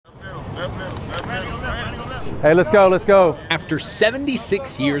Hey, let's go, let's go. After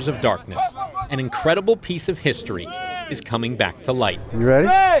 76 years of darkness, an incredible piece of history is coming back to light. You ready?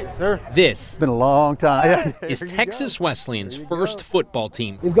 Hey, sir. This It's been a long time. is Texas Wesleyan's first football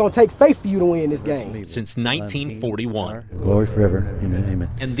team It's going to take faith for you to win this game. since 1941. Glory forever. Amen, amen.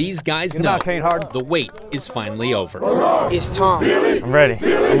 And these guys Get him know out, Kane Hard. the wait is finally over. It's time. I'm ready.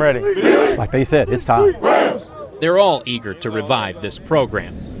 I'm ready. Like they said, it's time. They're all eager to revive this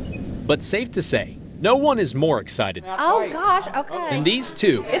program. But safe to say, no one is more excited Oh, gosh, okay. than these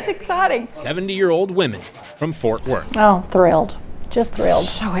two It's exciting. 70-year-old women from Fort Worth. Oh, thrilled. Just thrilled.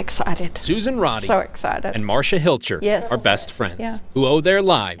 So excited. Susan Roddy So excited. and Marcia Hilcher Yes. are best friends Yeah. who owe their And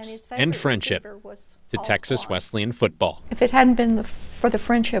lives his and favorite friendship receiver was to Paul Texas Swan. Wesleyan football. If it hadn't been for the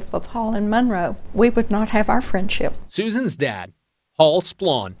friendship of Hall and Monroe, we would not have our friendship. Susan's dad, Paul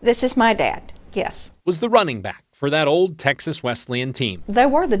Splawn, This is my dad, yes. was the running back for that old Texas Wesleyan team. They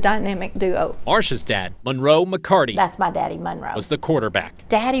were the dynamic duo. Marcia's dad, Monroe McCarty, That's my daddy, Monroe. was the quarterback,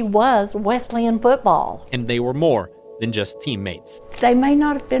 Daddy was Wesleyan football. and they were more than just teammates. They may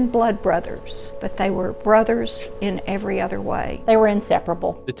not have been blood brothers, but they were brothers in every other way. They were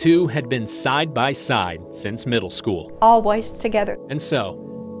inseparable. The two had been side by side since middle school. Always together. And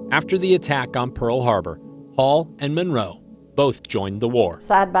so, after the attack on Pearl Harbor, Hall and Monroe both joined the war.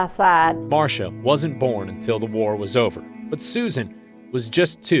 Side by side. Marcia wasn't born until the war was over, but Susan was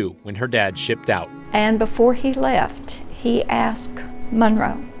just 2 when her dad shipped out. And before he left, he asked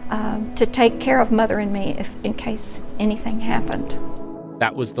Monroe to take care of Mother and me in case anything happened.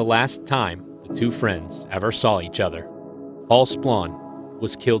 That was the last time the two friends ever saw each other. Paul Splawn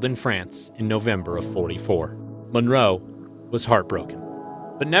was killed in France in November of '44. Monroe was heartbroken,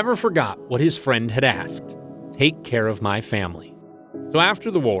 but never forgot what his friend had asked: take care of my family. So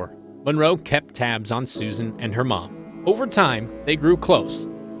after the war, Monroe kept tabs on Susan and her mom. Over time, they grew close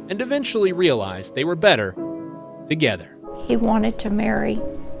and eventually realized they were better together. He wanted to marry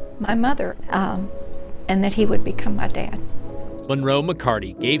my mother, and that he would become my dad. Monroe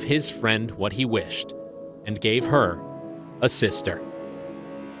McCarty gave his friend what he wished and gave her a sister.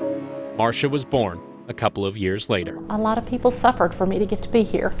 Marcia was born a couple of years later. A lot of people suffered for me to get to be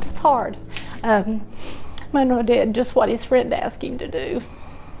here. It's hard. Monroe did just what his friend asked him to do.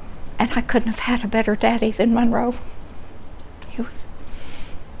 And I couldn't have had a better daddy than Monroe.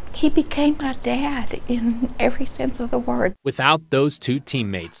 He became my dad in every sense of the word. Without those two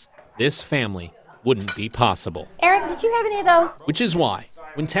teammates, this family wouldn't be possible. Eric, did you have any of those? Which is why,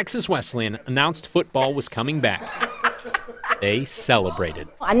 when Texas Wesleyan announced football was coming back, they celebrated.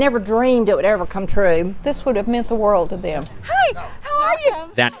 I never dreamed it would ever come true. This would have meant the world to them. Hey, how are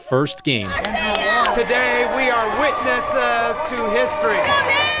you? That first game Today we are witnesses to history.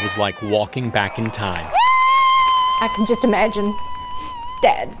 was like walking back in time. I can just imagine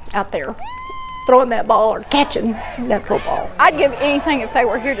Dad out there throwing that ball or catching that football. I'd give anything if they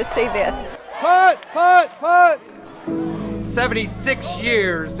were here to see this. Putt, putt, putt. 76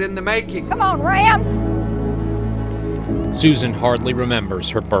 years in the making. Come on, Rams! Susan hardly remembers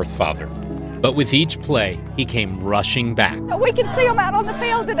her birth father, but with each play, he came rushing back. We can see them out on the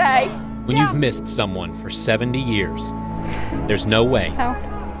field today. When you've missed someone for 70 years, there's no way No,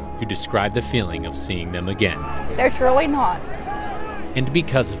 to describe the feeling of seeing them again. there's really not. And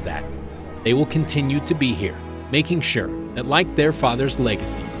because of that, they will continue to be here, making sure that, like their father's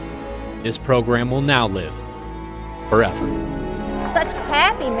legacies, this program will now live forever. Such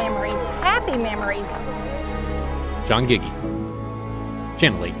happy memories, happy memories. John Giggy,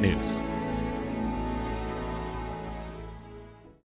 Channel 8 News.